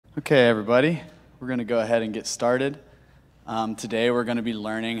Okay, everybody, we're going to go ahead and get started. Today we're going to be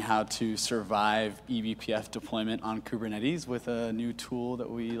learning how to survive eBPF deployment on Kubernetes with a new tool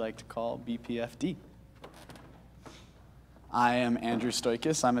that we like to call Bpfd. I am Andrew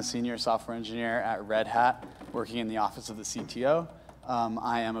Stoycos. I'm a senior software engineer at Red Hat, working in the office of the CTO.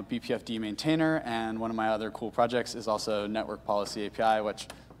 I am a Bpfd maintainer, and one of my other cool projects is also Network Policy API, which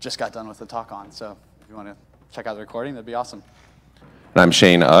just got done with the talk on. So if you want to check out the recording, that'd be awesome. And I'm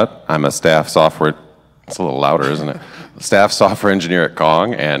Shane Utt. I'm a staff software, it's a little louder, isn't it? Staff software engineer at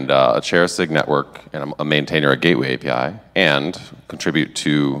Kong and a chair SIG network, and I'm a maintainer at Gateway API, and contribute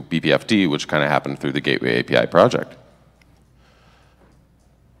to Bpfd, which kind of happened through the Gateway API project.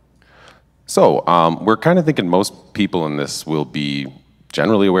 So we're kind of thinking most people in this will be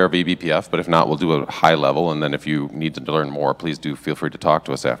generally aware of eBPF, but if not, we'll do a high level, and then if you need to learn more, please do feel free to talk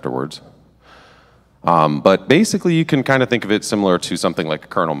to us afterwards. But basically, you can kind of think of it similar to something like a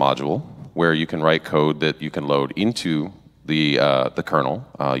kernel module, where you can write code that you can load into the kernel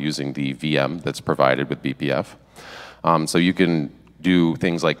using the VM that's provided with BPF. So you can do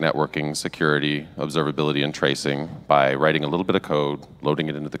things like networking, security, observability, and tracing by writing a little bit of code, loading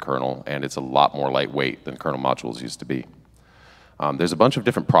it into the kernel, and it's a lot more lightweight than kernel modules used to be. There's a bunch of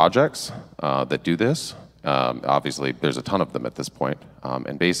different projects that do this. Obviously, there's a ton of them at this point.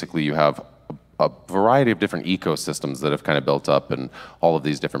 And basically, you have a variety of different ecosystems that have kind of built up in all of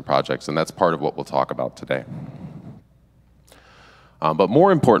these different projects, and that's part of what we'll talk about today. But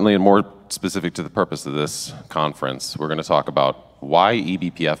more importantly, and more specific to the purpose of this conference, we're going to talk about why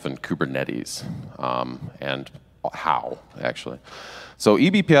eBPF and Kubernetes, and how, actually. So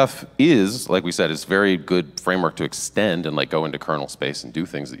eBPF is, like we said, is a very good framework to extend and like go into kernel space and do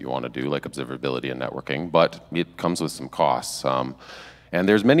things that you want to do, like observability and networking, but it comes with some costs. And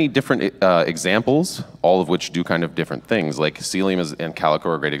there's many different examples, all of which do kind of different things. Like Cilium and Calico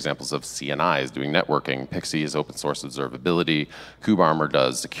are great examples of CNIs doing networking. Pixie is open source observability. KubeArmor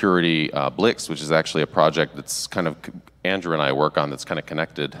does security. Blix, which is actually a project that's kind of, Andrew and I work on that's kind of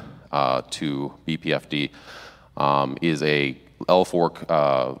connected to Bpfd, is a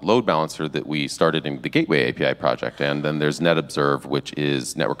L4 load balancer that we started in the Gateway API project. And then there's NetObserve, which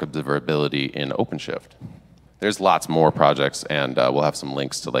is network observability in OpenShift. There's lots more projects, and we'll have some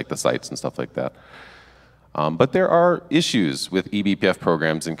links to like the sites and stuff like that. But there are issues with eBPF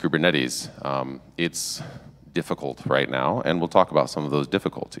programs in Kubernetes. It's difficult right now, and we'll talk about some of those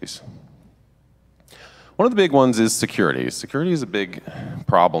difficulties. One of the big ones is security. Security is a big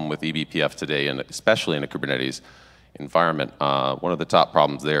problem with eBPF today, and especially in a Kubernetes environment. One of the top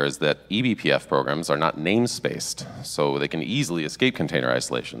problems there is that eBPF programs are not namespaced, so they can easily escape container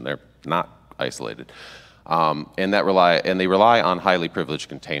isolation. They're not isolated. And they rely on highly privileged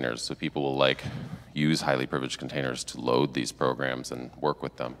containers, so people will like use highly privileged containers to load these programs and work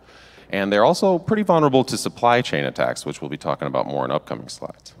with them. And they're also pretty vulnerable to supply chain attacks, which we'll be talking about more in upcoming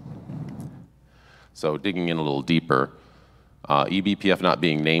slides. So digging in a little deeper, eBPF not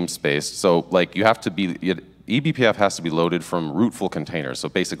being namespaced, so like you have to be, eBPF has to be loaded from rootful containers, so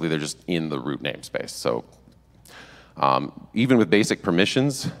basically they're just in the root namespace. So even with basic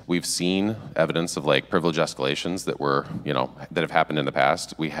permissions, we've seen evidence of like privilege escalations that were, that have happened in the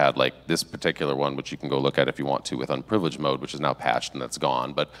past. We had like this particular one, which you can go look at if you want to, with unprivileged mode, which is now patched and that's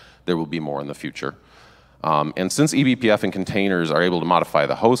gone, but there will be more in the future. And since eBPF and containers are able to modify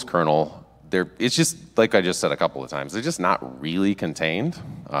the host kernel, it's just, like I just said a couple of times, they're just not really contained.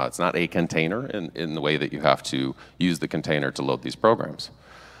 It's not a container in the way that you have to use the container to load these programs.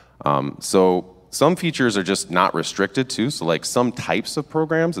 So some features are just not restricted to, so like some types of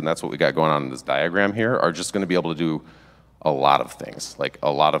programs, and that's what we got going on in this diagram here, are just going to be able to do a lot of things, like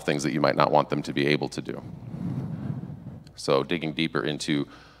a lot of things that you might not want them to be able to do. So digging deeper into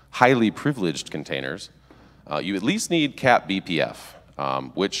highly privileged containers, you at least need cat BPF,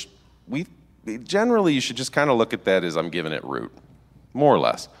 which generally you should just kind of look at that as I'm giving it root, more or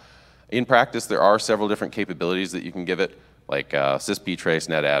less. In practice, there are several different capabilities that you can give it, like sysptrace,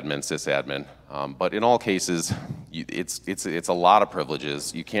 netadmin, sysadmin. But in all cases, it's a lot of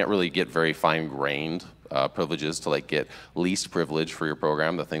privileges. You can't really get very fine-grained privileges to like get least privilege for your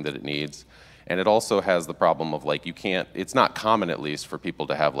program, the thing that it needs. And it also has the problem of like it's not common at least for people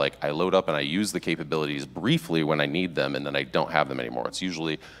to have like, I load up and I use the capabilities briefly when I need them and then I don't have them anymore. It's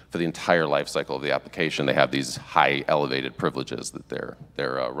usually for the entire life cycle of the application, they have these high elevated privileges that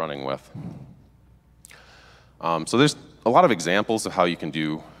they're running with. So there's a lot of examples of how you can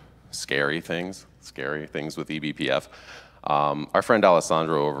do scary things with eBPF. Our friend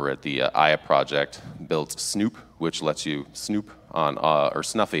Alessandro over at the Aya project built Snoop, which lets you snoop on, or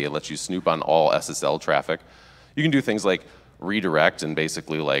Snuffy, it lets you snoop on all SSL traffic. You can do things like redirect and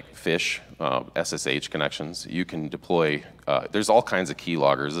basically like fish SSH connections. You can deploy, there's all kinds of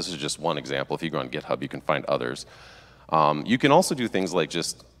keyloggers. This is just one example. If you go on GitHub, you can find others. You can also do things like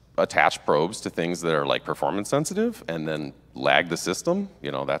just attach probes to things that are like performance sensitive and then lag the system.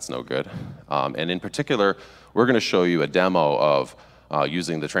 You know, that's no good. And in particular, we're going to show you a demo of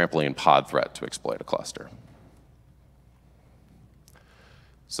using the trampoline pod threat to exploit a cluster.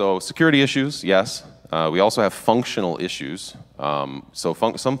 So security issues, yes. We also have functional issues.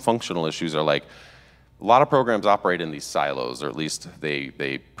 Some functional issues are like, a lot of programs operate in these silos, or at least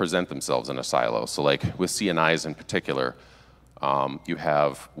they present themselves in a silo. So like with CNIs in particular, you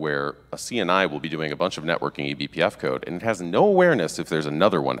have where a CNI will be doing a bunch of networking eBPF code, and it has no awareness if there's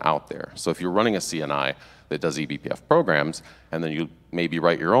another one out there. So if you're running a CNI that does eBPF programs, and then you maybe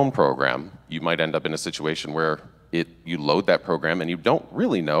write your own program, you might end up in a situation where you load that program and you don't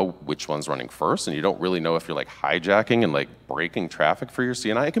really know which one's running first, and you don't really know if you're like hijacking and like breaking traffic for your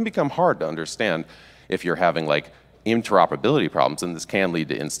CNI. It can become hard to understand if you're having like interoperability problems, and this can lead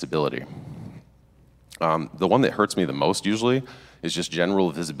to instability. The one that hurts me the most usually is just general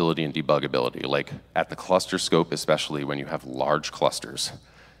visibility and debuggability, like at the cluster scope, especially when you have large clusters.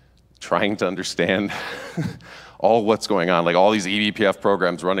 Trying to understand all what's going on, like all these eBPF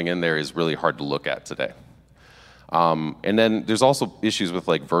programs running in there is really hard to look at today. And then there's also issues with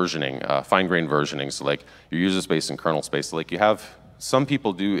like versioning, fine-grained versioning, so like your user space and kernel space. So like you have, some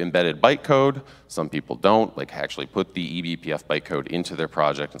people do embedded bytecode, some people don't, like actually put the eBPF bytecode into their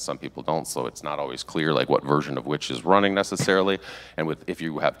project, and some people don't, so it's not always clear like what version of which is running necessarily. And if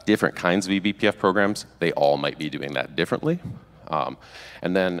you have different kinds of eBPF programs, they all might be doing that differently.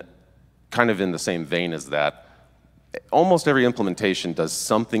 And then kind of in the same vein as that, almost every implementation does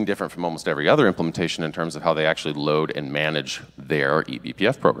something different from almost every other implementation in terms of how they actually load and manage their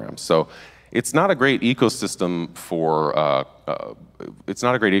eBPF programs. So it's not a great ecosystem for, it's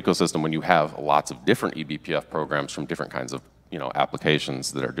not a great ecosystem when you have lots of different eBPF programs from different kinds of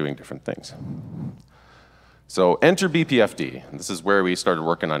applications that are doing different things. So enter Bpfd. This is where we started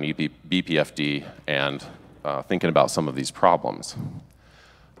working on Bpfd and thinking about some of these problems.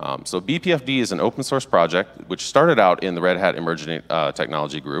 So Bpfd is an open source project which started out in the Red Hat Emerging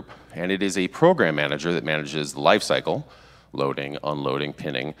Technology Group, and it is a program manager that manages the lifecycle, loading, unloading,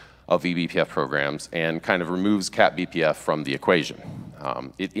 pinning, of eBPF programs and kind of removes cat BPF from the equation.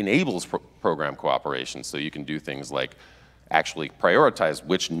 It enables program cooperation, so you can do things like actually prioritize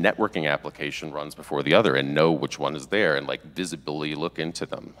which networking application runs before the other and know which one is there and like visibly look into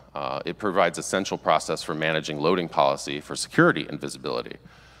them. It provides a central process for managing loading policy for security and visibility.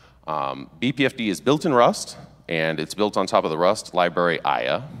 Bpfd is built in Rust, and it's built on top of the Rust library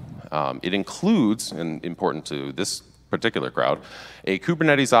Aya. It includes, and important to this particular crowd, a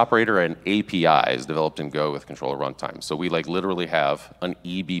Kubernetes operator and APIs developed in Go with controller runtime. So we like literally have an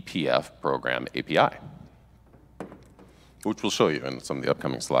eBPF program API, which we'll show you in some of the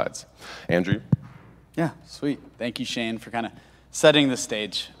upcoming slides. Andrew? Yeah, sweet. Thank you, Shane, for kind of setting the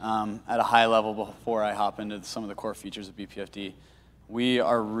stage at a high level before I hop into some of the core features of Bpfd. We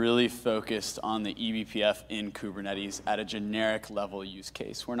are really focused on the eBPF in Kubernetes at a generic level use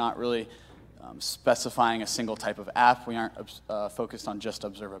case. We're not really specifying a single type of app. We aren't focused on just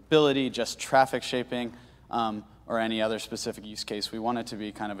observability, just traffic shaping, or any other specific use case. We want it to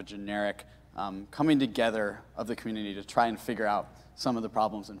be kind of a generic coming together of the community to try and figure out some of the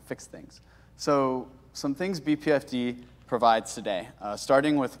problems and fix things. So some things Bpfd provides today,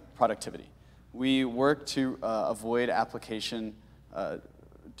 starting with productivity. We work to avoid application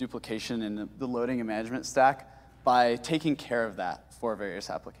duplication in the loading and management stack by taking care of that for various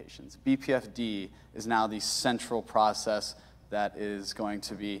applications. Bpfd is now the central process that is going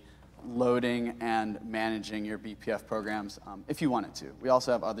to be loading and managing your BPF programs if you want it to. We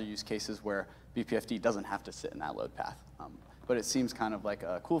also have other use cases where Bpfd doesn't have to sit in that load path, but it seems kind of like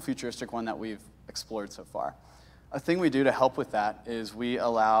a cool futuristic one that we've explored so far. A thing we do to help with that is we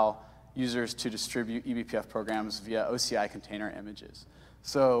allow users to distribute eBPF programs via OCI container images.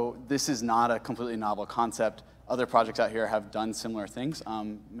 So this is not a completely novel concept. Other projects out here have done similar things.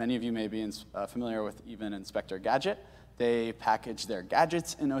 Many of you may be familiar with even Inspector Gadget. They package their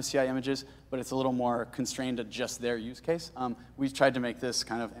gadgets in OCI images, but it's a little more constrained to just their use case. We've tried to make this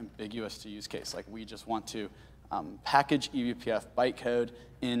kind of ambiguous to use case. Like we just want to package eBPF bytecode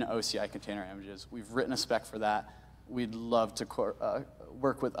in OCI container images. We've written a spec for that. We'd love to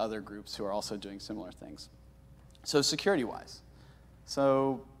work with other groups who are also doing similar things. So security-wise,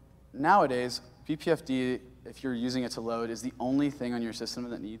 so nowadays, Bpfd, if you're using it to load, is the only thing on your system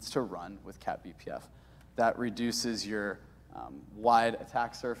that needs to run with cat BPF. That reduces your wide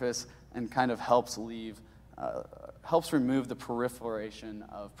attack surface and kind of helps leave helps remove the proliferation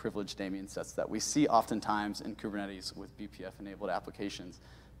of privileged daemon sets that we see oftentimes in Kubernetes with BPF-enabled applications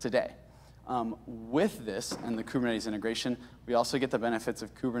today. With this and the Kubernetes integration, we also get the benefits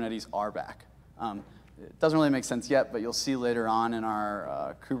of Kubernetes RBAC. It doesn't really make sense yet, but you'll see later on in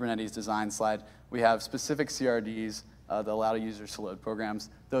our Kubernetes design slide, we have specific CRDs that allow users to load programs.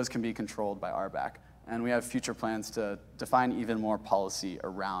 Those can be controlled by RBAC. And we have future plans to define even more policy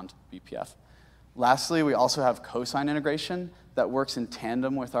around BPF. Lastly, we also have cosign integration that works in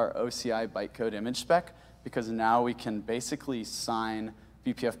tandem with our OCI bytecode image spec, because now we can basically sign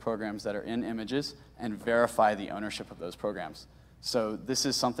BPF programs that are in images and verify the ownership of those programs. So this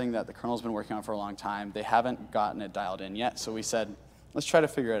is something that the kernel's been working on for a long time. They haven't gotten it dialed in yet, so we said, let's try to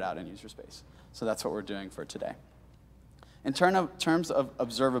figure it out in user space. So that's what we're doing for today. In terms of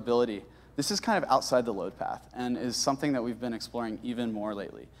observability, this is kind of outside the load path and is something that we've been exploring even more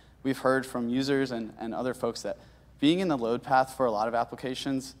lately. We've heard from users and other folks that being in the load path for a lot of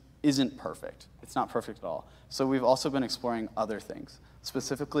applications isn't perfect. It's not perfect at all. So we've also been exploring other things,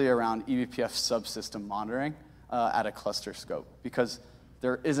 specifically around eBPF subsystem monitoring at a cluster scope, because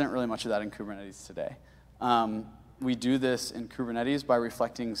there isn't really much of that in Kubernetes today. We do this in Kubernetes by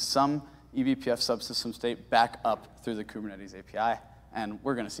reflecting some eBPF subsystem state back up through the Kubernetes API, and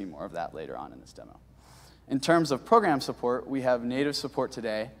we're going to see more of that later on in this demo. In terms of program support, we have native support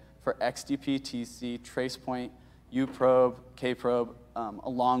today for XDP, TC, tracepoint, uprobe, kprobe,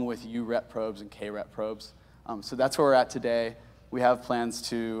 along with urep probes and krep probes. So that's where we're at today. We have plans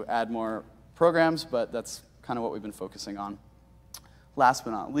to add more programs, but that's kind of what we've been focusing on. Last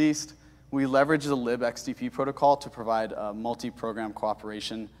but not least, we leverage the libXDP protocol to provide multi-program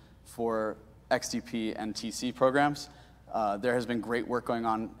cooperation for XDP and TC programs. There has been great work going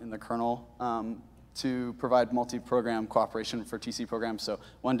on in the kernel to provide multi-program cooperation for TC programs. So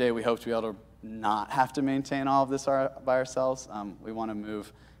one day we hope to be able to not have to maintain all of this by ourselves. We want to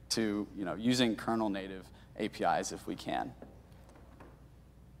move to using kernel native APIs if we can.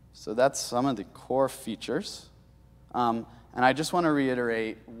 So that's some of the core features. And I just want to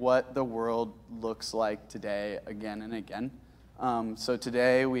reiterate what the world looks like today again and again. So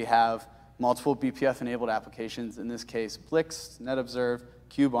today we have multiple BPF-enabled applications, in this case Blix, NetObserve,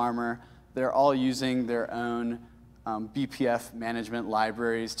 KubeArmor. They're all using their own BPF management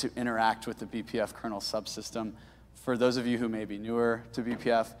libraries to interact with the BPF kernel subsystem. For those of you who may be newer to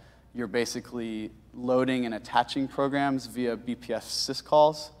BPF, you're basically loading and attaching programs via BPF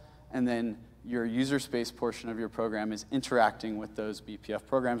syscalls, and then your user space portion of your program is interacting with those BPF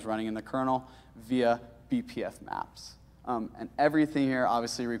programs running in the kernel via BPF maps. And everything here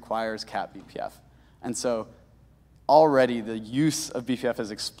obviously requires cat BPF. And so already the use of BPF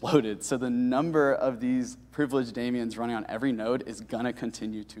has exploded. So the number of these privileged daemons running on every node is going to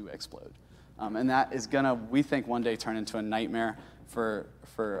continue to explode. And that is going to, we think, one day turn into a nightmare for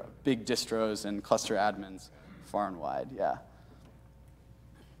big distros and cluster admins far and wide. Yeah.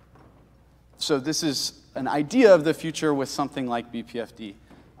 So this is an idea of the future with something like Bpfd.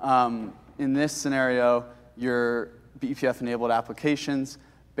 In this scenario, your BPF-enabled applications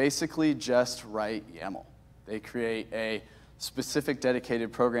basically just write YAML. They create a specific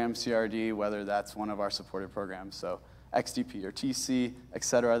dedicated program CRD, whether that's one of our supported programs, so XDP or TC, et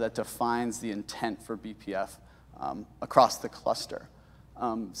cetera, that defines the intent for BPF across the cluster.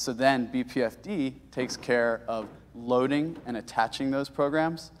 So then Bpfd takes care of loading and attaching those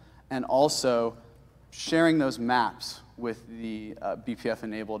programs, and also sharing those maps with the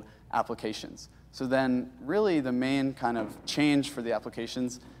BPF-enabled applications. So then really the main kind of change for the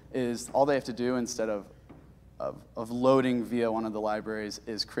applications is all they have to do instead of loading via one of the libraries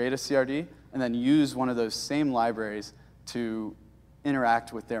is create a CRD and then use one of those same libraries to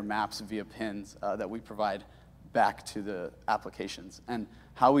interact with their maps via pins that we provide back to the applications. And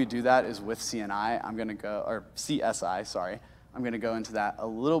how we do that is with CNI. I'm going to go, or CSI, sorry. I'm going to go into that a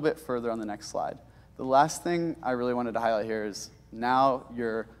little bit further on the next slide. The last thing I really wanted to highlight here is now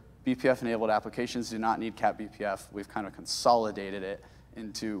your BPF-enabled applications do not need cat BPF. We've kind of consolidated it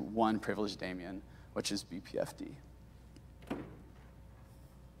into one privileged daemon, which is Bpfd.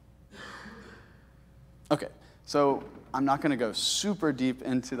 Okay, so I'm not going to go super deep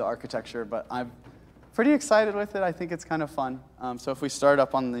into the architecture, but I'm pretty excited with it. I think it's kind of fun. So if we start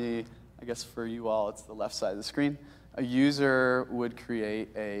up on the, I guess for you all, it's the left side of the screen. A user would create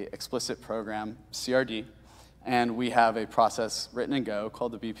a explicit program, CRD, and we have a process written in Go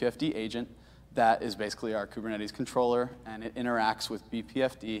called the Bpfd agent that is basically our Kubernetes controller, and it interacts with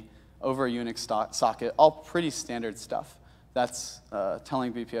Bpfd over a Unix socket, all pretty standard stuff. That's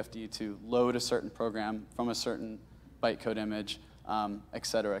telling Bpfd to load a certain program from a certain bytecode image, et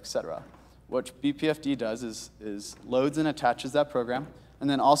cetera, et cetera. what Bpfd does is loads and attaches that program, and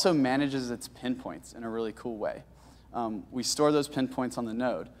then also manages its pinpoints in a really cool way. We store those pinpoints on the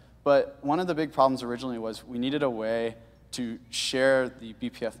node, but one of the big problems originally was we needed a way to share the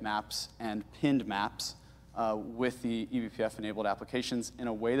BPF maps and pinned maps with the eBPF-enabled applications in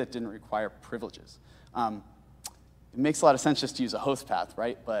a way that didn't require privileges. It makes a lot of sense just to use a host path,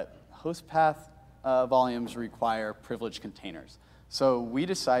 right? But host path volumes require privileged containers. So we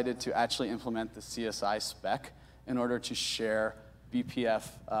decided to actually implement the CSI spec in order to share BPF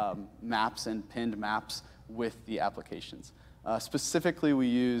maps and pinned maps with the applications. Specifically, we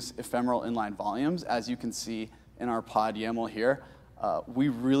use ephemeral inline volumes, as you can see in our pod YAML here. We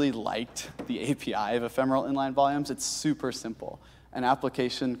really liked the API of ephemeral inline volumes. It's super simple. An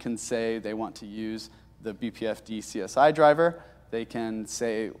application can say they want to use the Bpfd CSI driver. They can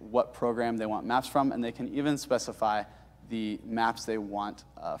say what program they want maps from, and they can even specify the maps they want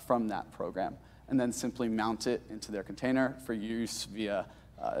from that program, and then simply mount it into their container for use via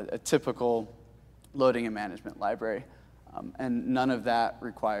a typical loading and management library. And none of that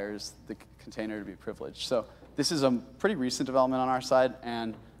requires the container to be privileged. So this is a pretty recent development on our side,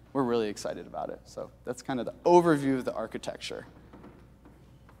 and we're really excited about it. So that's kind of the overview of the architecture.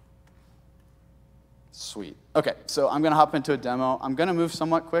 Sweet. OK, so I'm going to hop into a demo. I'm going to move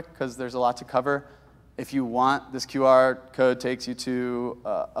somewhat quick because there's a lot to cover. If you want, this QR code takes you to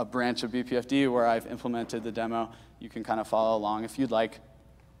a branch of Bpfd where I've implemented the demo. You can kind of follow along if you'd like.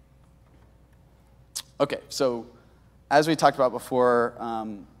 OK, so as we talked about before,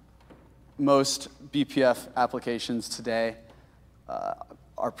 most BPF applications today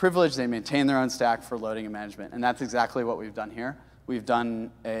are privileged. They maintain their own stack for loading and management. And that's exactly what we've done here. We've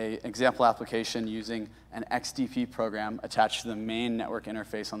done an example application using an XDP program attached to the main network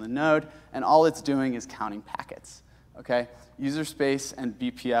interface on the node. And all it's doing is counting packets. Okay? User space and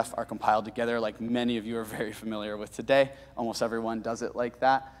BPF are compiled together, like many of you are very familiar with today. Almost everyone does it like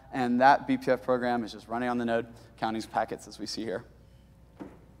that. And that BPF program is just running on the node, counting packets, as we see here.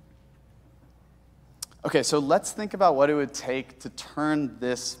 OK, so let's think about what it would take to turn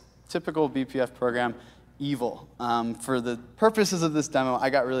this typical BPF program evil. For the purposes of this demo,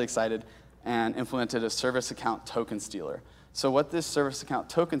 I got really excited and implemented a service account token stealer. So what this service account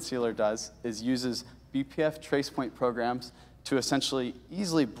token stealer does is uses BPF tracepoint programs to essentially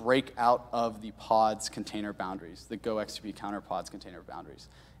easily break out of the pod's container boundaries, the GoXTP counter pod's container boundaries.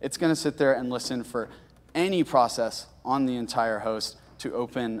 It's going to sit there and listen for any process on the entire host to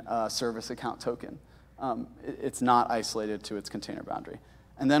open a service account token. It's not isolated to its container boundary.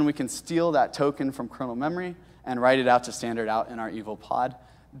 And then we can steal that token from kernel memory and write it out to standard out in our evil pod.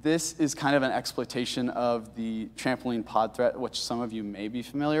 This is kind of an exploitation of the trampoline pod threat, which some of you may be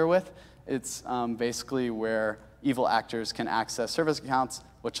familiar with. It's basically where evil actors can access service accounts,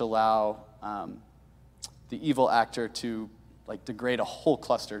 which allow the evil actor to degrade a whole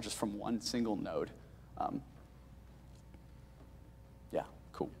cluster just from one single node. Yeah,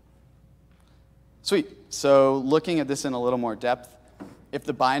 cool. Sweet. So looking at this in a little more depth, if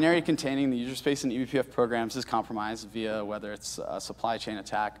the binary containing the user space in eBPF programs is compromised via whether it's a supply chain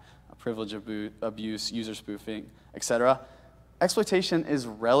attack, a privilege abuse, user spoofing, et cetera, exploitation is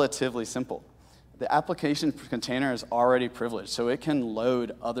relatively simple. The application container is already privileged, so it can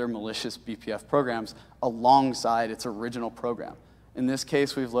load other malicious BPF programs alongside its original program. In this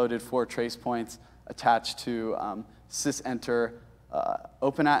case, we've loaded 4 trace points attached to sysenter,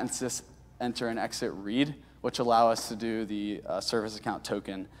 openat and sysenter and exit read, which allow us to do the service account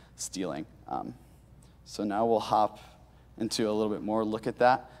token stealing. So now we'll hop into a little bit more look at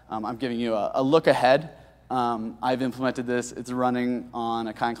that. I'm giving you a look ahead. I've implemented this. It's running on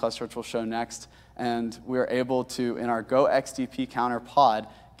a kind cluster, which we'll show next. And we're able to, in our GoXTP counter pod,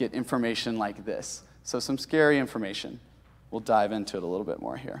 get information like this. So some scary information. We'll dive into it a little bit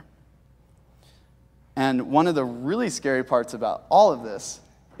more here. And one of the really scary parts about all of this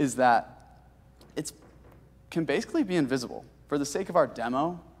is that it can basically be invisible. For the sake of our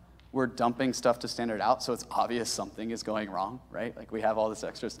demo, we're dumping stuff to standard out, so it's obvious something is going wrong, right? Like we have all this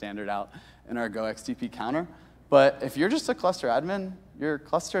extra standard out in our GoXTP counter. But if you're just a cluster admin, your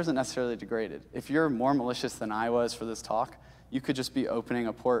cluster isn't necessarily degraded. If you're more malicious than I was for this talk, you could just be opening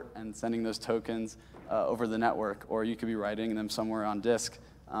a port and sending those tokens over the network, or you could be writing them somewhere on disk.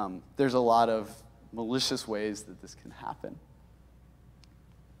 There's a lot of malicious ways that this can happen.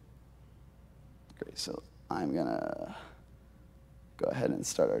 Great, so I'm gonna go ahead and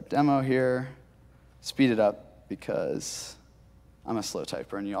start our demo here. Speed it up because I'm a slow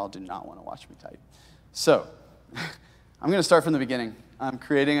typer and you all do not want to watch me type. So I'm going to start from the beginning. I'm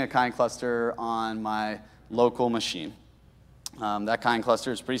creating a kind cluster on my local machine. That kind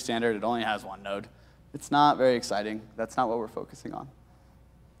cluster is pretty standard. It only has one node. It's not very exciting. That's not what we're focusing on.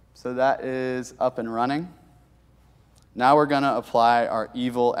 So that is up and running. Now we're going to apply our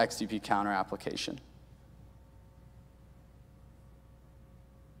evil XDP counter application.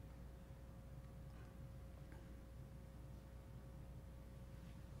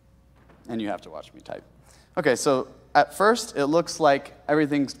 And you have to watch me type. OK, so at first, it looks like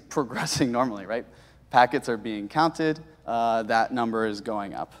everything's progressing normally, right? Packets are being counted. That number is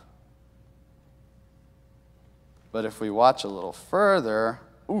going up. But if we watch a little further,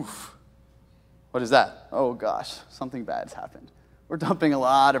 oof, what is that? Oh, gosh, something bad's happened. We're dumping a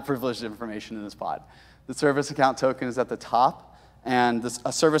lot of privileged information in this pod. The service account token is at the top. And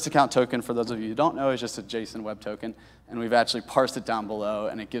a service account token, for those of you who don't know, is just a JSON web token. And we've actually parsed it down below,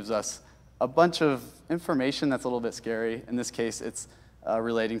 and it gives us a bunch of information that's a little bit scary. In this case, it's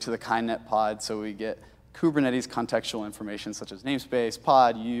relating to the KindNet pod, so we get Kubernetes contextual information such as namespace,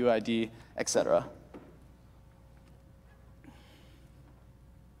 pod, UUID, etc.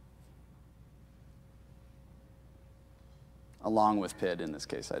 Along with PID, in this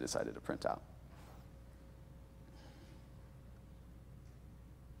case, I decided to print out.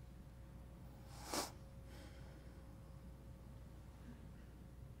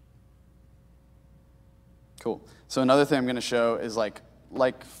 Cool. So another thing I'm going to show is like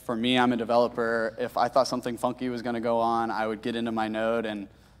for me, I'm a developer. If I thought something funky was going to go on, I would get into my node and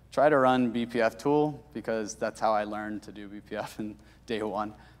try to run BPF tool, because that's how I learned to do BPF in day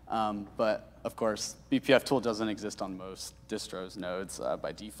one. But of course, BPF tool doesn't exist on most distros nodes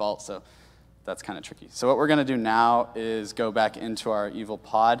by default, so that's kind of tricky. So what we're going to do now is go back into our evil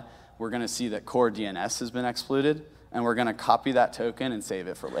pod. We're going to see that core DNS has been excluded, and we're going to copy that token and save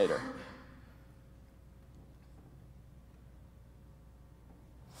it for later.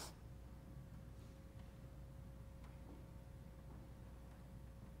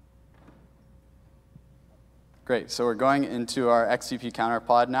 Great, so we're going into our XDP counter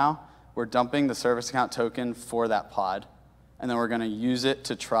pod now. We're dumping the service account token for that pod, and then we're going to use it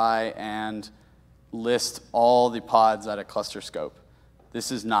to try and list all the pods at a cluster scope. This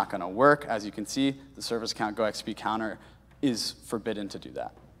is not going to work. As you can see, the service account go XDP counter is forbidden to do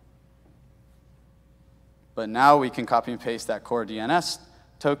that. But now we can copy and paste that core DNS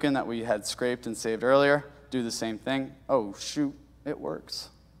token that we had scraped and saved earlier, do the same thing. Oh, shoot, it works.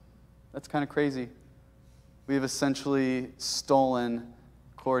 That's kind of crazy. We've essentially stolen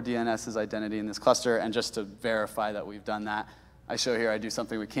core DNS's identity in this cluster, and just to verify that we've done that, I show here I do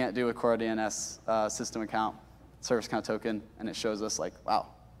something we can't do with core DNS system account, service account token, and it shows us like, wow,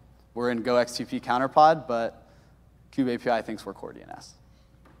 we're in Go XTP counterpod, but Kube API thinks we're core DNS.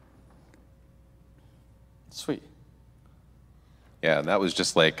 Sweet. Yeah, and that was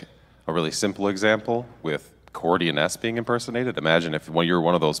just like a really simple example with core DNS being impersonated. Imagine if you're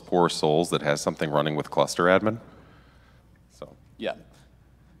one of those poor souls that has something running with cluster admin. So yeah.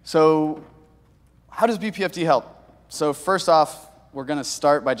 So how does Bpfd help? So first off, we're going to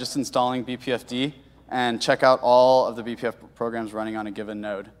start by just installing Bpfd and check out all of the BPF programs running on a given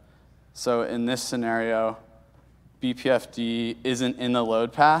node. So in this scenario, Bpfd isn't in the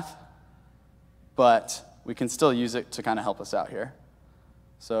load path, but we can still use it to kind of help us out here.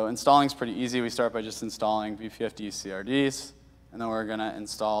 So installing is pretty easy. We start by just installing Bpfd CRDs, and then we're going to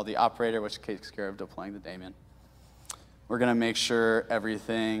install the operator, which takes care of deploying the daemon. We're going to make sure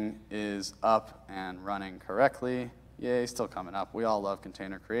everything is up and running correctly. Yay, still coming up. We all love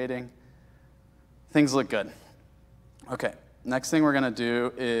container creating. Things look good. OK, next thing we're going to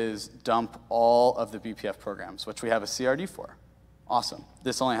do is dump all of the BPF programs, which we have a CRD for. Awesome.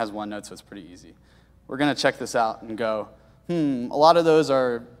 This only has one node, so it's pretty easy. We're going to check this out and go, a lot of those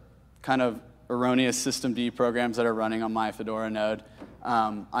are kind of erroneous systemd programs that are running on my Fedora node.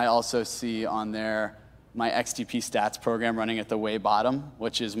 I also see on there my XDP stats program running at the way bottom,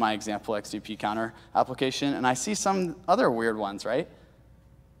 which is my example XDP counter application. And I see some other weird ones, right?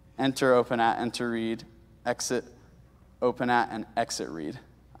 Enter open at, enter read, exit open at, and exit read.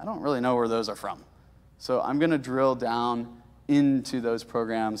 I don't really know where those are from. So I'm going to drill down into those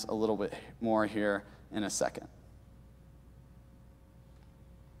programs a little bit more here in a second.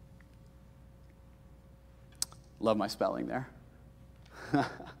 Love my spelling there.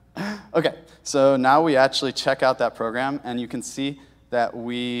 OK, so now we actually check out that program, and you can see that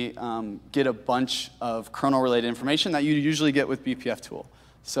we get a bunch of kernel-related information that you usually get with BPF tool.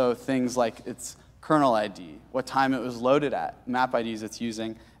 So things like its kernel ID, what time it was loaded at, map IDs it's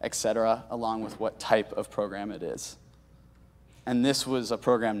using, et cetera, along with what type of program it is. And this was a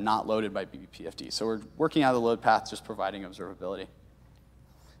program not loaded by Bpfd. So we're working out of the load path, just providing observability.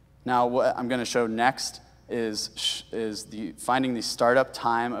 Now what I'm going to show next is finding the startup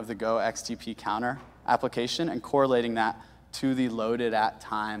time of the Go XTP counter application and correlating that to the loaded at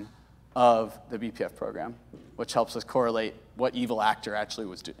time of the BPF program, which helps us correlate what evil actor actually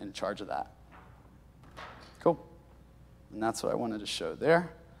was in charge of that. Cool. And that's what I wanted to show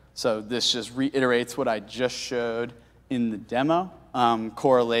there. So this just reiterates what I just showed in the demo,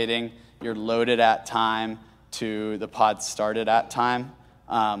 correlating your loaded at time to the pod started at time.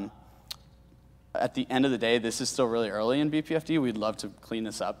 At the end of the day, this is still really early in Bpfd. We'd love to clean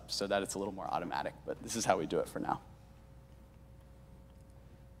this up so that it's a little more automatic, but this is how we do it for now.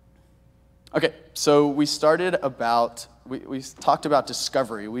 Okay, so we started about, we talked about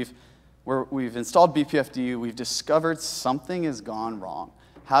discovery. We've installed Bpfd, we've discovered something has gone wrong.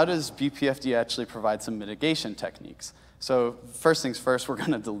 How does Bpfd actually provide some mitigation techniques? So first things first, we're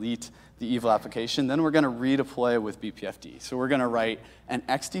gonna delete the evil application, then we're gonna redeploy with Bpfd. So we're gonna write an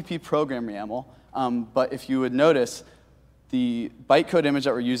XTP program YAML, but if you would notice, the bytecode image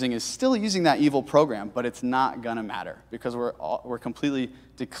that we're using is still using that evil program, but it's not gonna matter because we're completely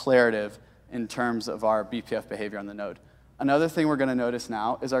declarative in terms of our BPF behavior on the node. Another thing we're gonna notice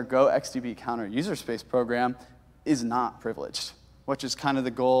now is our Go XTP counter user space program is not privileged, which is kind of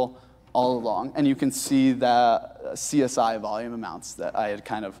the goal all along. And you can see the CSI volume amounts that I had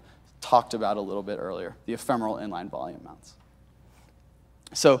kind of talked about a little bit earlier, the ephemeral inline volume amounts.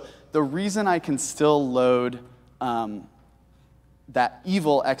 So the reason I can still load that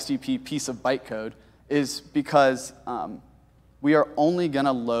evil XTP piece of bytecode is because we are only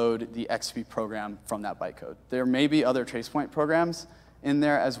gonna load the XTP program from that bytecode. There may be other tracepoint programs in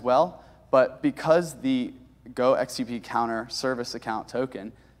there as well, but because the Go XTP counter service account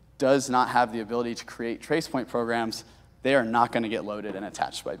token does not have the ability to create tracepoint programs, they are not gonna get loaded and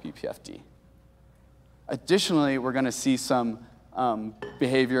attached by Bpfd. Additionally, we're gonna see some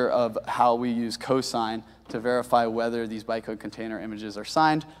behavior of how we use cosign to verify whether these bytecode container images are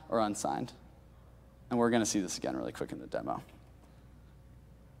signed or unsigned. And we're gonna see this again really quick in the demo.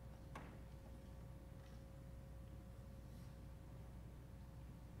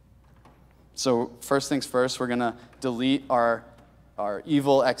 So first things first, we're gonna delete our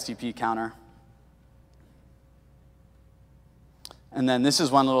evil XTP counter. And then this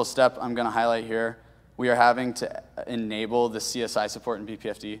is one little step I'm gonna highlight here. We are having to enable the CSI support in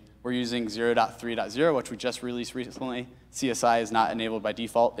Bpfd. We're using 0.3.0, which we just released recently. CSI is not enabled by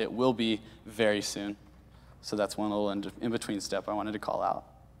default. It will be very soon. So that's one little in-between step I wanted to call out.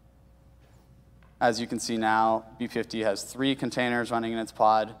 As you can see now, Bpfd has 3 containers running in its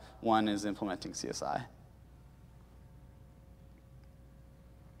pod. 1 is implementing CSI.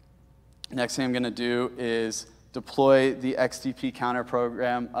 Next thing I'm gonna do is deploy the XTP counter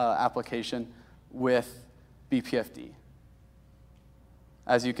program application with Bpfd.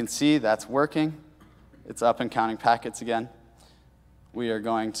 As you can see, that's working. It's up and counting packets again. We are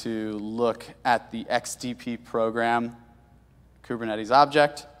going to look at the XTP program Kubernetes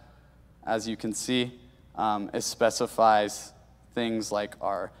object. As you can see, it specifies things like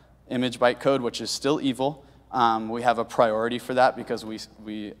our image bytecode, which is still evil. We have a priority for that because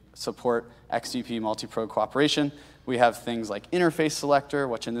we support XTP multi-prod cooperation. We have things like interface selector,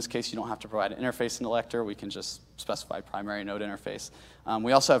 which in this case you don't have to provide an interface selector. We can just specify primary node interface.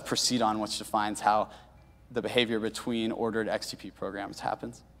 We also have proceed on, which defines how the behavior between ordered XTP programs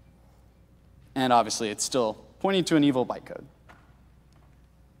happens. And obviously it's still pointing to an evil bytecode.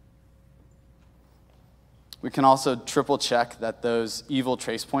 We can also triple check that those evil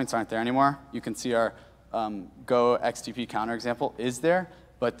trace points aren't there anymore. You can see our Go XTP counter example is there,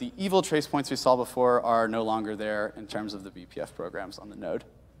 but the evil trace points we saw before are no longer there in terms of the BPF programs on the node.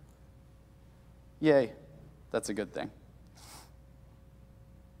 Yay, that's a good thing.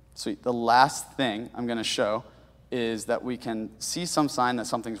 Sweet, the last thing I'm gonna show is that we can see some sign that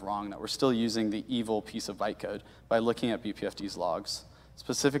something's wrong, that we're still using the evil piece of bytecode by looking at Bpfd's logs.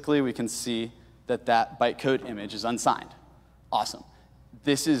 Specifically, we can see that that bytecode image is unsigned. Awesome.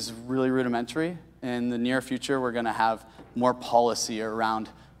 This is really rudimentary. In the near future, we're gonna have more policy around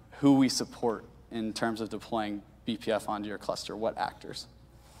who we support in terms of deploying BPF onto your cluster, what actors.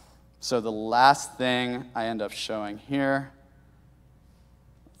 So the last thing I end up showing here,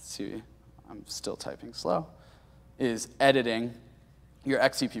 let's see, I'm still typing slow, is editing your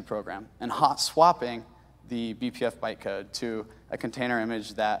XTP program and hot swapping the BPF bytecode to a container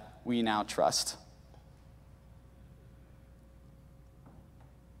image that we now trust.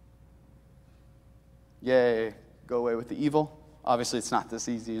 Yay, go away with the evil. Obviously, it's not this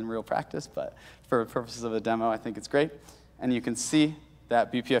easy in real practice, but for purposes of a demo, I think it's great. And you can see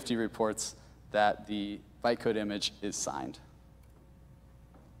that Bpfd reports that the bytecode image is signed.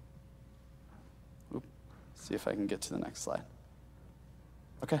 Oop. see if I can get to the next slide.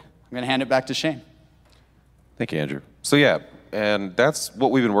 Okay, I'm going to hand it back to Shane. Thank you, Andrew. So yeah, and that's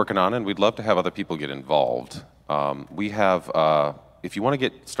what we've been working on, and we'd love to have other people get involved. We have, if you want to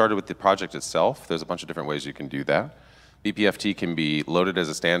get started with the project itself, there's a bunch of different ways you can do that. Bpfd can be loaded as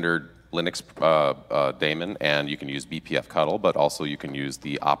a standard Linux daemon, and you can use BPF Cuddle, but also you can use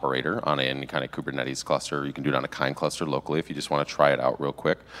the operator on any kind of Kubernetes cluster. You can do it on a kind cluster locally if you just want to try it out real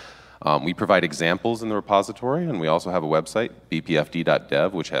quick. We provide examples in the repository, and we also have a website,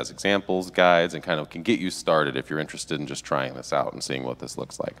 bpfd.dev, which has examples, guides, and kind of can get you started if you're interested in just trying this out and seeing what this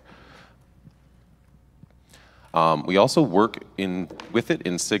looks like. We also work with it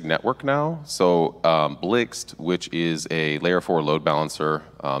in SIG network now. So Blixt, which is a layer 4 load balancer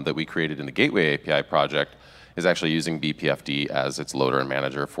that we created in the Gateway API project, is actually using Bpfd as its loader and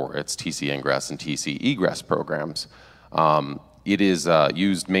manager for its TC ingress and TC egress programs. It is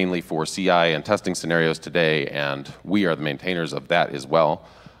used mainly for CI and testing scenarios today, and we are the maintainers of that as well.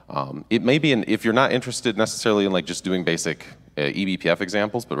 It may be, if you're not interested necessarily in like just doing basic eBPF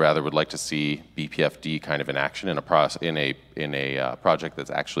examples, but rather would like to see Bpfd kind of in action in a project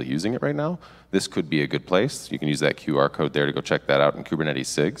that's actually using it right now, this could be a good place. You can use that QR code there to go check that out in Kubernetes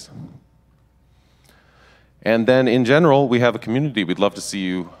SIGs. And then in general, we have a community we'd love to see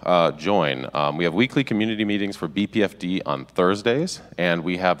you join. We have weekly community meetings for Bpfd on Thursdays, and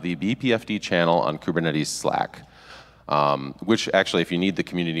we have the Bpfd channel on Kubernetes Slack, which actually, if you need the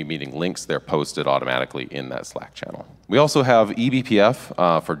community meeting links, they're posted automatically in that Slack channel. We also have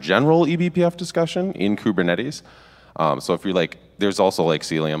eBPF for general eBPF discussion in Kubernetes. So if you're like, there's also like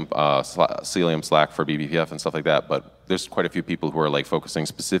Cilium Slack for BBPF and stuff like that, but there's quite a few people who are like focusing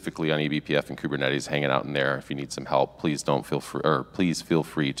specifically on eBPF and Kubernetes, hanging out in there. If you need some help, please please feel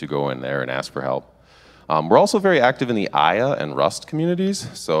free to go in there and ask for help. We're also very active in the Aya and Rust communities,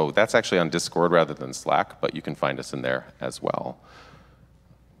 so that's actually on Discord rather than Slack, but you can find us in there as well.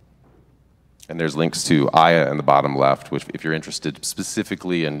 And there's links to Aya in the bottom left, which if you're interested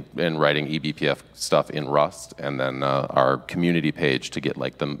specifically in writing eBPF stuff in Rust, and then our community page to get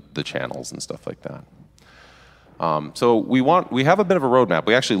like the channels and stuff like that. So we have a bit of a roadmap.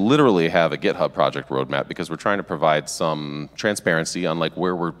 We actually literally have a GitHub project roadmap because we're trying to provide some transparency on like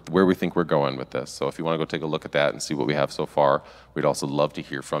where we think we're going with this. So if you want to go take a look at that and see what we have so far, we'd also love to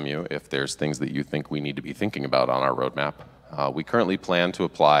hear from you if there's things that you think we need to be thinking about on our roadmap. We currently plan to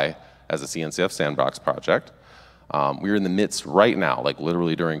apply as a CNCF sandbox project. We're in the midst right now, like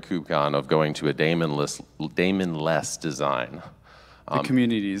literally during KubeCon, of going to a daemon-less design. The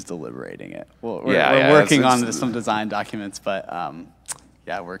community is deliberating it. We're working on some design documents, but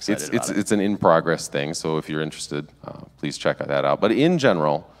yeah, we're excited about it. It's an in-progress thing, so if you're interested, please check that out. But in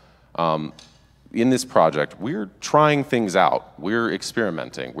general, in this project, we're trying things out. We're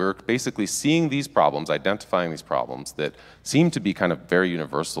experimenting. We're basically seeing these problems, identifying these problems that seem to be kind of very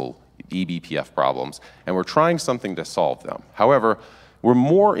universal eBPF problems, and we're trying something to solve them. However, we're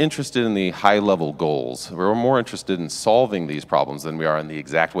more interested in the high-level goals. We're more interested in solving these problems than we are in the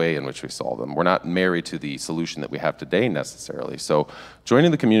exact way in which we solve them. We're not married to the solution that we have today necessarily. So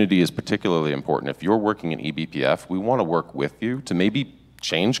joining the community is particularly important. If you're working in eBPF, we want to work with you to maybe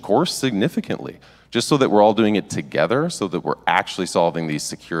change course significantly, just so that we're all doing it together, so that we're actually solving these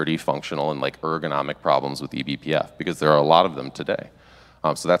security, functional, and like ergonomic problems with eBPF, because there are a lot of them today.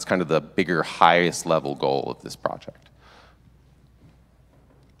 So that's kind of the bigger, highest level goal of this project.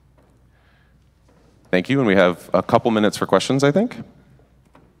 Thank you, and we have a couple minutes for questions, I think.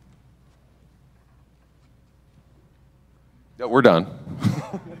 Yeah, we're done.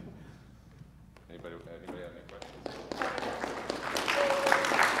 Anybody have any questions?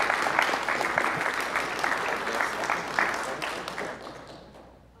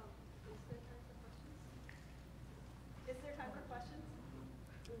 Is there time for questions?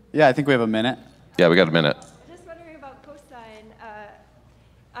 Yeah, I think we have a minute. Yeah, we got a minute. Just wondering about cosine.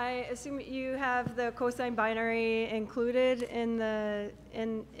 I assume you have the cosine binary included in the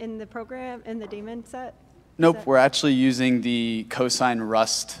program, in the daemon set? Nope, we're actually using the cosine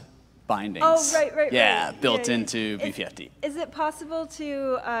Rust bindings. Oh, right. Yeah, built into Bpfd. Is it possible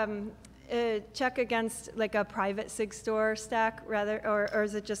to check against like a private SigStore stack rather, or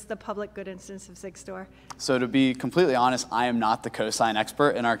is it just the public good instance of SigStore? So to be completely honest, I am not the cosine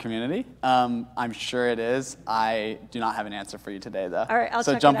expert in our community. I'm sure it is. I do not have an answer for you today, though. All right, I'll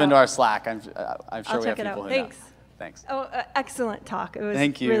check it out. So jump into our Slack. I'm sure we have people who know. Thanks. Thanks. Oh, excellent talk. It was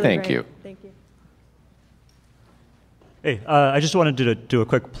Thank you. really Thank great. you. Thank you. Hey, I just wanted to do a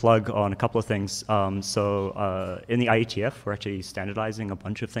quick plug on a couple of things. In the IETF, we're actually standardizing a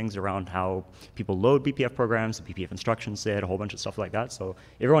bunch of things around how people load BPF programs, the BPF instruction set, a whole bunch of stuff like that. So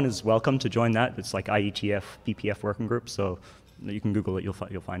everyone is welcome to join that. It's like IETF BPF working group. So you can Google it, you'll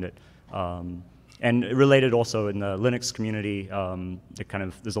find it. And related also in the Linux community,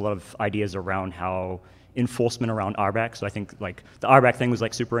 there's a lot of ideas around how enforcement around RBAC. So I think like the RBAC thing was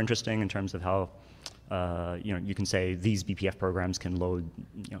like super interesting in terms of how you can say these BPF programs can load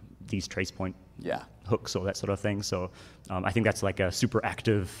these trace point hooks or that sort of thing. So I think that's like a super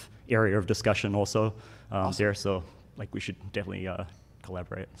active area of discussion also there. So like we should definitely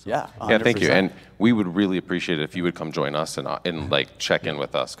collaborate. So. Yeah, 100%. Yeah, thank you. And we would really appreciate it if you would come join us and like check in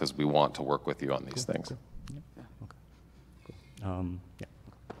with us because we want to work with you on these things. Cool. Yeah. Okay. Cool.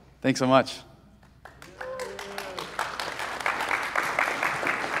 Thanks so much.